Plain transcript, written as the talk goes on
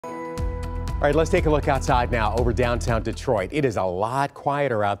All right, let's take a look outside now over downtown Detroit. It is a lot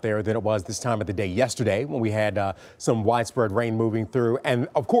quieter out there than it was this time of the day yesterday when we had some widespread rain moving through. And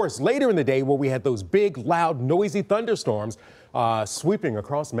of course, later in the day where we had those big, loud, noisy thunderstorms sweeping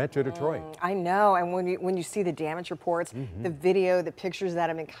across Metro Detroit. I know. And when you see the damage reports, the video, the pictures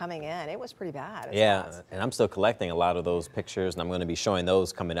that have been coming in, it was pretty bad. And I'm still collecting a lot of those pictures, and I'm going to be showing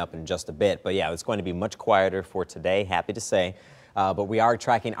those coming up in just a bit. But yeah, it's going to be much quieter for today, happy to say. But we are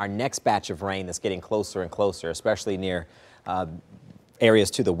tracking our next batch of rain that's getting closer and closer, especially near areas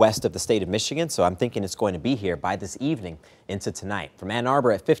to the west of the state of Michigan. So I'm thinking it's going to be here by this evening into tonight. From Ann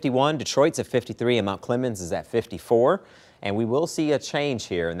Arbor at 51, Detroit's at 53, and Mount Clemens is at 54. And we will see a change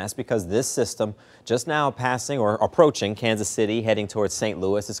here, and that's because this system just now passing or approaching Kansas City, heading towards St.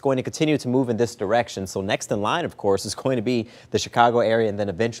 Louis. It's going to continue to move in this direction. So next in line, of course, is going to be the Chicago area and then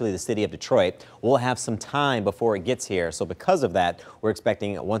eventually the city of Detroit. We'll have some time before it gets here. So because of that, we're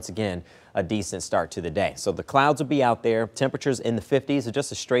expecting once again a decent start to the day. So the clouds will be out there, temperatures in the 50s, so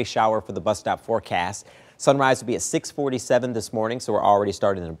just a stray shower for the bus stop forecast. Sunrise will be at 6:47 this morning, so we're already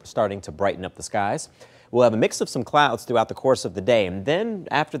starting to brighten up the skies. We'll have a mix of some clouds throughout the course of the day, and then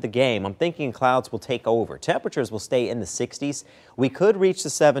after the game, I'm thinking clouds will take over. Temperatures will stay in the 60s. We could reach the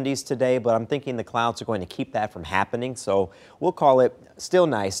 70s today, but I'm thinking the clouds are going to keep that from happening, so we'll call it still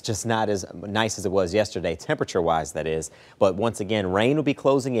nice, just not as nice as it was yesterday, temperature-wise, that is. But once again, rain will be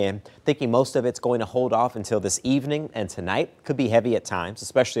closing in. Thinking most of it's going to hold off until this evening and tonight. Could be heavy at times,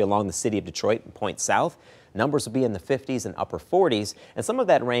 especially along the city of Detroit and points south. Numbers will be in the 50s and upper 40s, and some of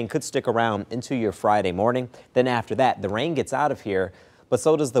that rain could stick around into your Friday morning. Then after that, the rain gets out of here, but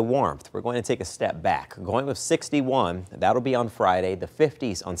so does the warmth. We're going to take a step back. Going with 61, that'll be on Friday, the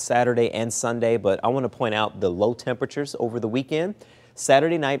 50s on Saturday and Sunday, but I want to point out the low temperatures over the weekend.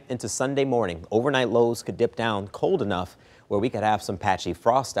 Saturday night into Sunday morning, overnight lows could dip down cold enough where we could have some patchy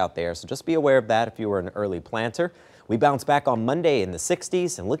frost out there, so just be aware of that if you were an early planter. We bounce back on Monday in the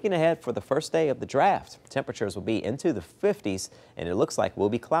 60s, and looking ahead for the first day of the draft, temperatures will be into the 50s, and it looks like we'll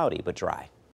be cloudy but dry.